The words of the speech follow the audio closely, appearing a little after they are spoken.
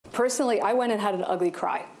Personally, I went and had an ugly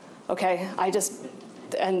cry, okay?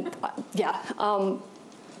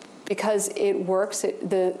 Because it works,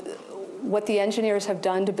 what the engineers have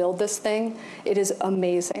done to build this thing, it is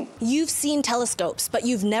amazing. You've seen telescopes, but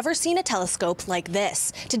you've never seen a telescope like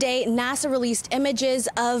this. Today, NASA released images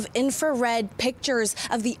of infrared pictures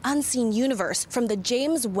of the unseen universe from the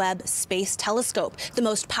James Webb Space Telescope, the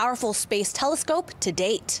most powerful space telescope to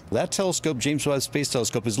date. That telescope, James Webb Space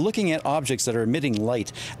Telescope, is looking at objects that are emitting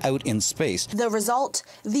light out in space. The result?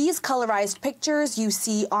 These colorized pictures you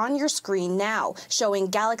see on your screen now, showing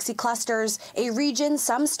galaxy clusters, a region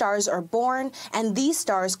some stars are born, and these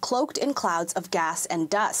stars cloaked in clouds of gas and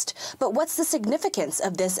dust. But what's the significance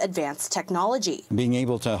of this advanced technology? Being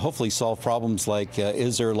able to hopefully solve problems like,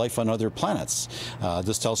 is there life on other planets?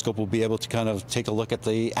 This telescope will be able to kind of take a look at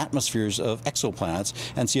the atmospheres of exoplanets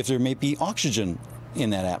and see if there may be oxygen in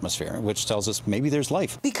that atmosphere, which tells us maybe there's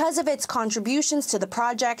life. Because of its contributions to the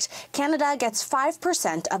project, Canada gets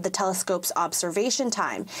 5% of the telescope's observation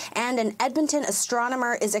time, and an Edmonton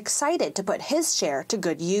astronomer is excited to put his share to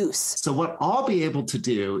good use. So what I'll be able to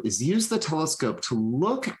do is use the telescope to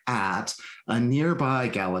look at a nearby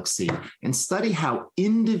galaxy and study how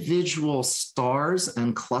individual stars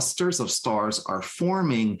and clusters of stars are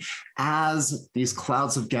forming as these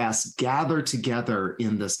clouds of gas gather together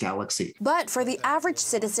in this galaxy. But for the average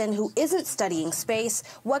citizen who isn't studying space,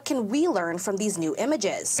 what can we learn from these new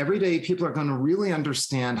images? Every day, people are going to really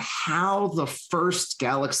understand how the first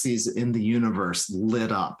galaxies in the universe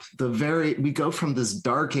lit up. We go from this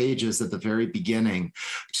dark ages at the very beginning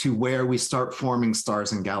to where we start forming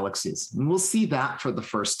stars and galaxies. And we'll see that for the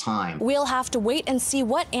first time. We'll have to wait and see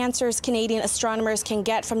what answers Canadian astronomers can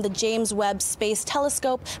get from the James Webb Space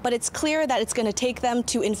Telescope, but it's clear that it's going to take them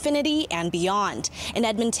to infinity and beyond. In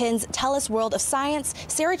Edmonton's Tell Us World of Science,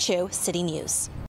 Sarah Chu, City News.